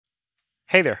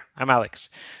Hey there, I'm Alex.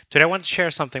 Today I want to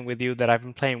share something with you that I've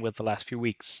been playing with the last few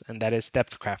weeks, and that is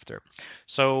DepthCrafter.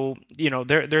 So,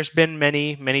 there's been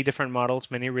many different models,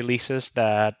 many releases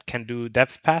that can do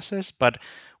depth passes, but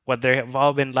what they have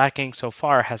all been lacking so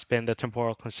far has been the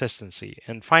temporal consistency.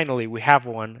 And finally, we have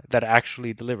one that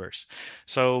actually delivers.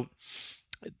 So,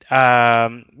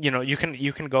 you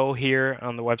can go here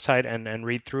on the website and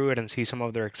read through it and see some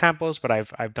of their examples, but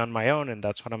I've done my own, and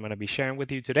that's what I'm going to be sharing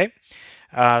with you today.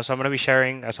 So I'm going to be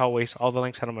sharing, as always, all the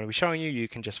links that I'm going to be showing you. You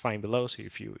can just find below. So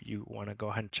if you want to go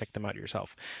ahead and check them out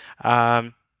yourself.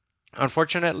 Um,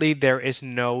 Unfortunately, there is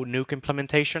no nuke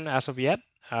implementation as of yet.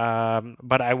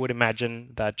 But I would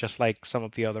imagine that just like some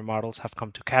of the other models have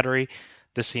come to Cattery,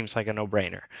 this seems like a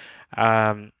no-brainer.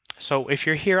 So if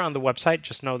you're here on the website,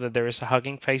 just know that there is a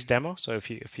Hugging Face demo. So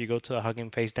if you go to a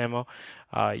Hugging Face demo,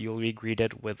 you'll be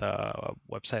greeted with a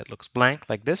website that looks blank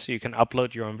like this. So you can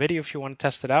upload your own video if you want to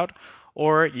test it out,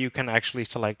 or you can actually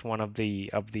select one of the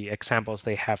examples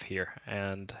they have here,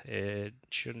 and it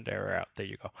shouldn't error out. There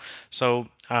you go. So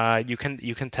you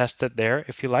can test it there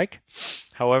if you like.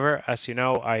 However, as you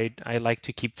know, I like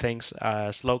to keep things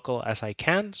as local as I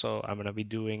can, so I'm going to be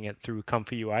doing it through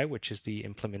ComfyUI, which is the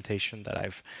implementation that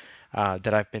I've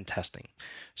been testing.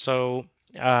 So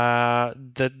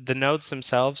the nodes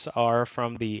themselves are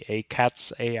from the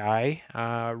ACATS AI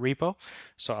repo.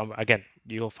 So again,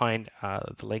 you'll find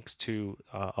the links to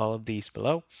all of these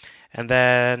below. And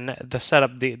then the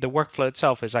setup, the workflow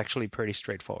itself is actually pretty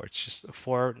straightforward. It's just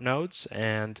 4 nodes.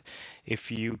 And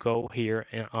if you go here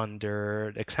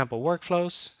under example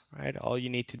workflows, right, all you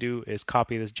need to do is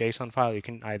copy this JSON file. You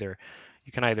can either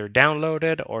download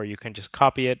it, or you can just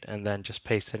copy it and then just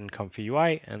paste it in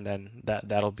ComfyUI, and then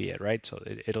that'll be it, right? So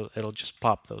it'll just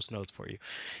plop those nodes for you.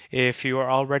 If you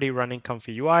are already running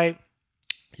ComfyUI,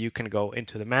 you can go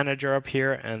into the manager up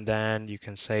here, and then you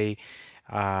can say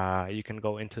you can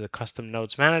go into the custom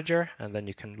nodes manager, and then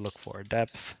you can look for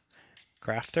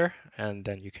DepthCrafter, and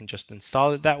then you can just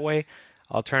install it that way.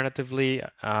 Alternatively,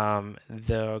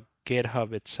 the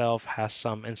GitHub itself has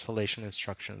some installation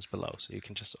instructions below, so you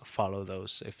can just follow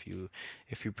those if you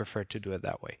prefer to do it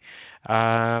that way.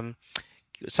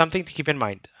 Something to keep in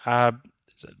mind.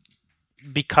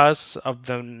 Because of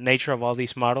the nature of all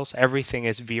these models, everything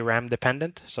is VRAM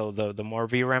dependent. So the more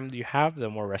VRAM you have, the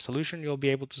more resolution you'll be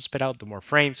able to spit out, the more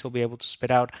frames you'll be able to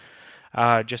spit out.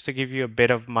 Just to give you a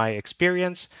bit of my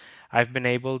experience, I've been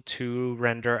able to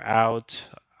render out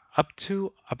up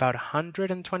to about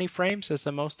 120 frames is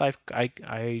the most I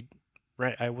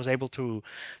was able to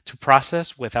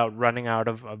process without running out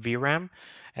of VRAM,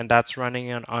 and that's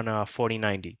running on a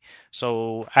 4090.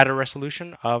 So at a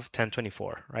resolution of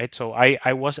 1024, right? So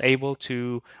I was able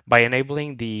to, by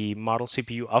enabling the model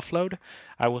CPU offload,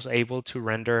 I was able to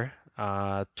render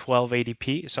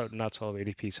 1280p, so not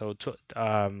 1280p, so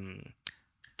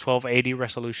 1280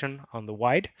 resolution on the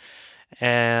wide,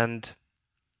 and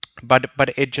but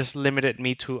it just limited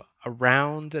me to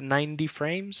around 90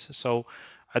 frames. So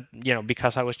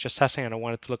because I was just testing and I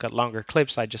wanted to look at longer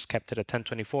clips, I just kept it at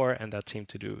 1024, and that seemed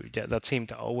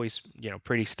to always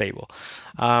pretty stable.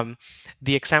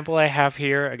 The example I have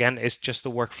here again is just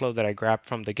the workflow that I grabbed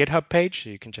from the GitHub page. So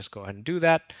you can just go ahead and do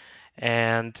that,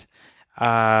 and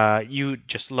you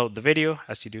just load the video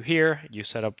as you do here. You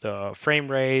set up the frame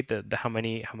rate, the how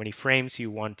many frames you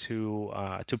want to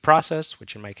process,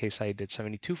 which in my case I did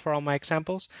 72 for all my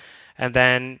examples, and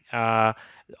then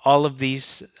all of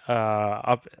these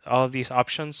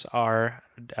options are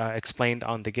explained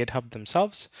on the GitHub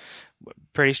themselves.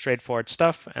 Pretty straightforward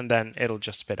stuff, and then it'll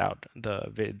just spit out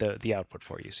the output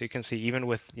for you. So you can see even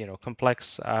with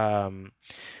complex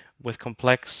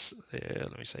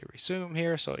let me say resume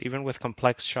here. So even with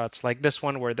complex shots like this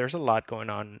one, where there's a lot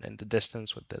going on in the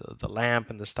distance with the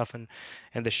lamp and the stuff and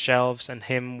the shelves and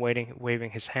him waving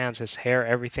his hands, his hair,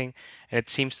 everything, and it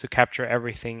seems to capture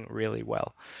everything really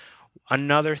well.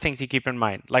 Another thing to keep in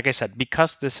mind, like I said,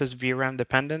 because this is VRAM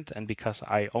dependent and because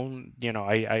I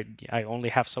only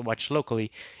have so much locally,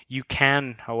 you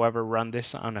can, however, run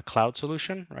this on a cloud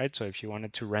solution, right? So if you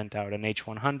wanted to rent out an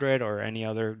H100 or any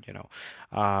other,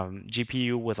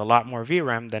 GPU with a lot more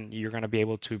VRAM, then you're going to be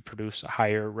able to produce a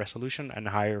higher resolution and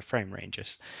higher frame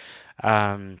ranges.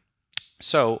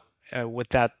 So with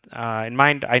that in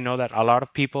mind, I know that a lot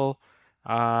of people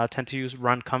tend to use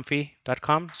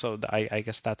runcomfy.com. So I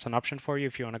guess that's an option for you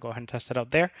if you want to go ahead and test it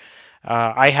out there.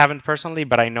 I haven't personally,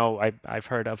 but I know I've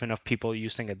heard of enough people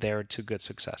using it there to good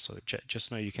success. So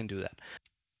just know you can do that.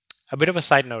 A bit of a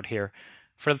side note here.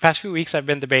 For the past few weeks, I've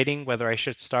been debating whether I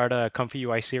should start a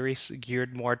ComfyUI series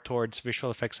geared more towards visual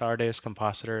effects artists,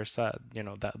 compositors,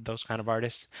 those kind of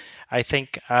artists. I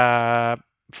think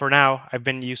for now, I've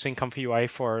been using ComfyUI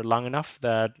for long enough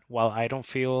that while I don't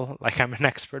feel like I'm an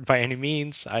expert by any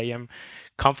means, I am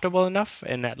comfortable enough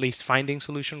in at least finding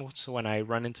solutions when I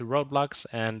run into roadblocks.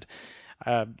 And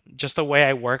just the way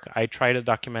I work, I try to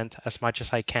document as much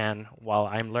as I can while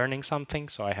I'm learning something.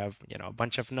 So I have, a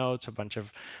bunch of notes, a bunch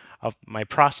of my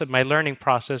process, my learning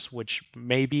process, which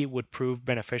maybe would prove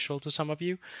beneficial to some of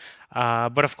you.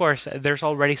 But of course, there's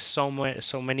already so many,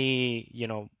 so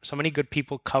many good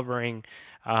people covering,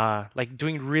 like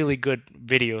doing really good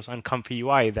videos on Comfy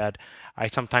UI that I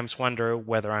sometimes wonder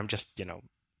whether I'm just,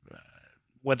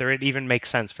 whether it even makes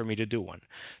sense for me to do one.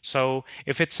 So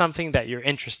if it's something that you're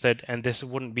interested, and this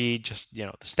wouldn't be just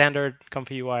the standard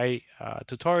Comfy UI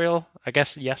tutorial, I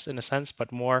guess yes in a sense,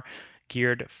 but more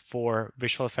geared for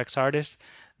visual effects artists,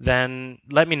 then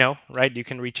let me know. Right, you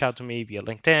can reach out to me via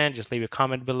LinkedIn. Just leave a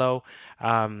comment below.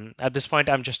 At this point,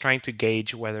 I'm just trying to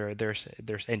gauge whether there's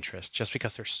interest, just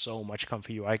because there's so much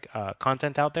Comfy UI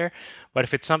content out there. But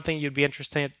if it's something you'd be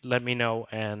interested, let me know.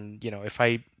 And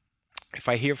if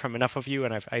I hear from enough of you,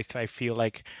 and I feel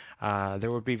like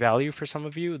there would be value for some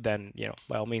of you, then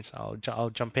by all means I'll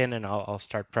jump in, and I'll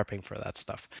start prepping for that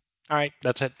stuff. All right,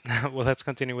 that's it. Well, let's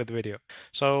continue with the video.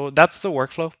 So that's the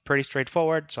workflow, pretty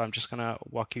straightforward. So I'm just gonna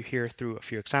walk you here through a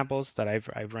few examples that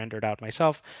I've rendered out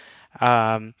myself.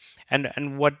 Um,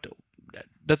 and what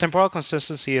the temporal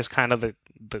consistency is kind of the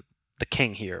the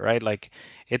king here, right? Like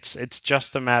it's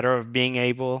just a matter of being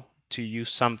able to use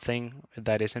something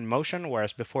that is in motion,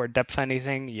 whereas before depth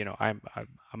anything, I'm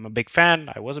a big fan.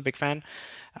 I was a big fan,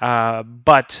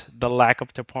 but the lack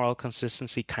of temporal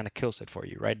consistency kind of kills it for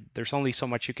you, right? There's only so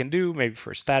much you can do, maybe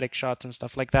for static shots and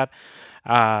stuff like that.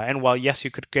 And while yes,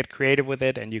 you could get creative with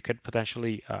it, and you could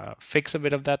potentially fix a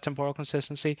bit of that temporal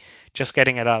consistency, just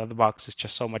getting it out of the box is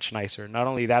just so much nicer. Not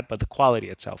only that, but the quality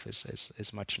itself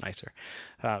is much nicer.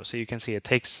 So you can see it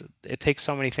takes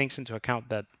so many things into account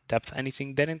that depth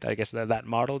anything didn't. I guess that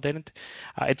model didn't.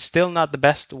 It's still not the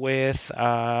best with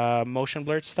motion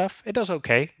blurred stuff. It does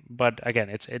okay, but again,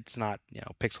 it's not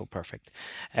pixel perfect.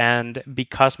 And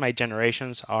because my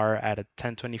generations are at a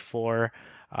 1024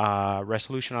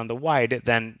 resolution on the wide,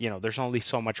 then there's only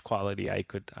so much quality I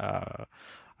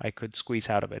could squeeze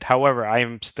out of it. However, I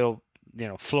am still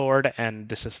floored, and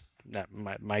this is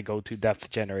my go-to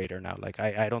depth generator now. Like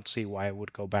I don't see why I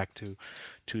would go back to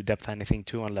depth anything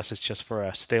 2 unless it's just for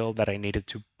a still that I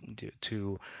needed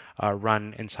to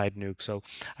run inside Nuke. So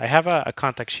I have a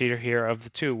contact sheet here of the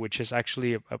two, which is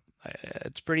actually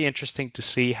it's pretty interesting to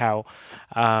see how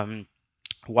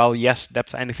while yes,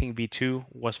 Depth Anything V2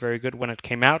 was very good when it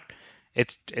came out,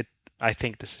 it I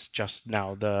think this is just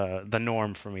now the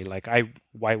norm for me. Like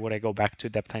why would I go back to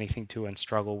Depth Anything 2 and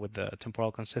struggle with the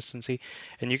temporal consistency?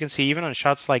 And you can see even on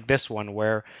shots like this one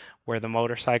where the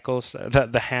motorcycles,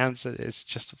 the hands, it's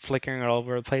just flickering all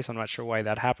over the place. I'm not sure why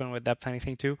that happened with Depth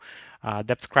Anything 2.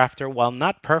 DepthCrafter, while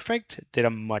not perfect, did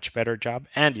a much better job,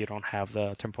 and you don't have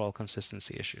the temporal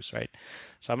consistency issues, right?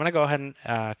 So I'm gonna go ahead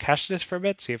and cache this for a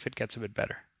bit, see if it gets a bit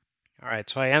better. All right,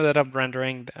 so I ended up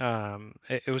rendering.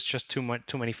 It was just too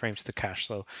many frames to cache,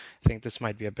 so I think this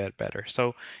might be a bit better.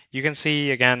 So you can see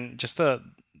again just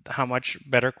how much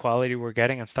better quality we're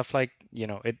getting, and stuff like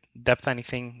it depth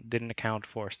anything didn't account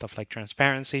for stuff like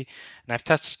transparency, and I've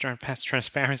tested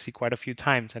transparency quite a few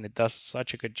times, and it does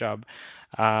such a good job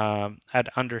at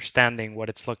understanding what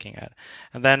it's looking at.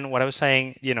 And then what I was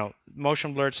saying,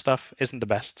 motion blurred stuff isn't the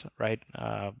best, right?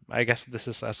 I guess this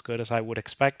is as good as I would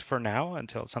expect for now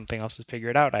until something else is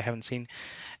figured out. I haven't seen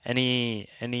any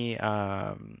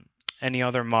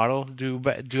other model do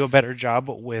a better job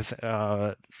with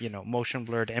motion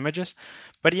blurred images,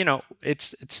 but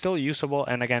it's still usable.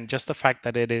 And again, just the fact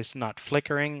that it is not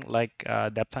flickering like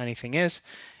depth anything is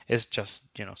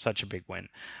just such a big win.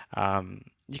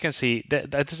 You can see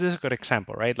that this is a good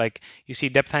example, right? Like you see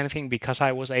depth anything, because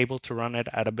I was able to run it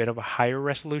at a bit of a higher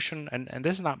resolution, and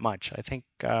this is not much. I think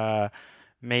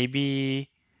maybe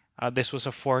this was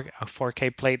a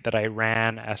 4K plate that I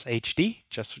ran as HD,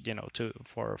 just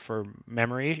for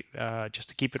memory, just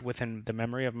to keep it within the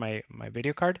memory of my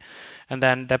video card. And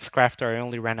then DepthCrafter I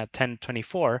only ran at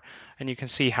 1024, and you can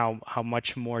see how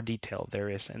much more detail there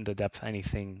is in the depth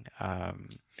anything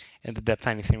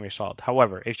result.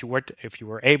 However, if you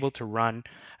were able to run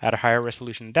at a higher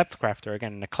resolution DepthCrafter,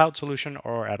 again in a cloud solution,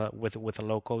 or with a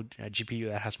local GPU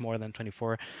that has more than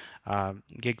 24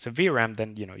 gigs of VRAM,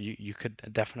 then you could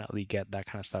definitely get that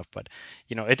kind of stuff. But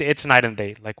it's night and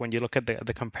day. Like when you look at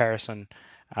the comparison,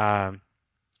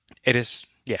 it is,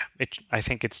 yeah. I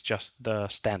think it's just the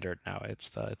standard now. It's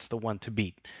the one to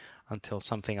beat until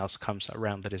something else comes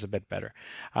around that is a bit better.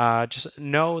 Just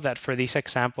know that for these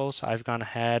examples, I've gone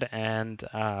ahead and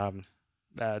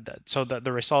so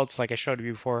the results, like I showed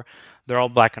you before, they're all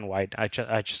black and white. I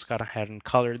just got ahead and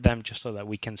colored them just so that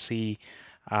we can see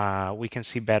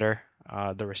better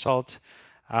the result.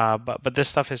 But this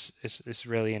stuff is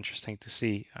really interesting to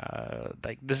see.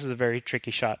 Like this is a very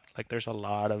tricky shot. Like there's a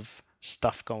lot of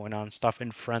stuff going on, stuff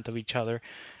in front of each other,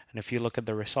 and if you look at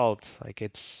the result, like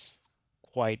it's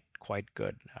quite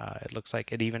good. It looks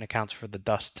like it even accounts for the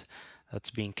dust that's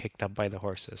being kicked up by the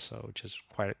horses, so which is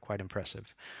quite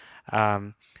impressive.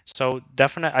 So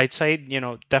definitely, I'd say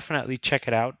definitely check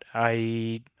it out.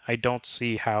 I don't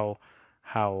see how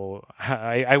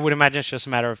I would imagine it's just a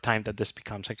matter of time that this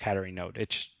becomes a category node.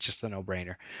 It's just a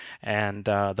no-brainer, and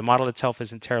the model itself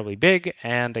isn't terribly big.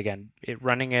 And again,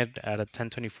 running it at a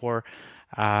 1024,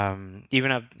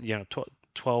 even at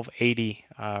 1280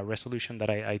 resolution that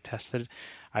I tested,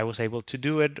 I was able to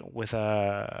do it with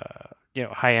a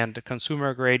high-end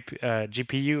consumer grade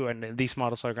GPU, and these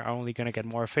models are only going to get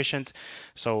more efficient.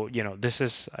 So this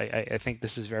is I think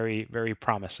this is very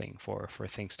promising for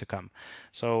things to come.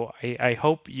 So I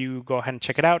hope you go ahead and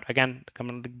check it out. Again, I'm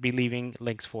going to be leaving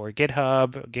links for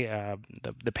GitHub,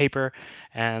 the paper,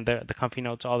 and the Comfy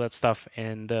notes, all that stuff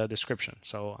in the description.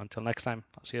 So until next time,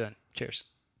 I'll see you then. Cheers.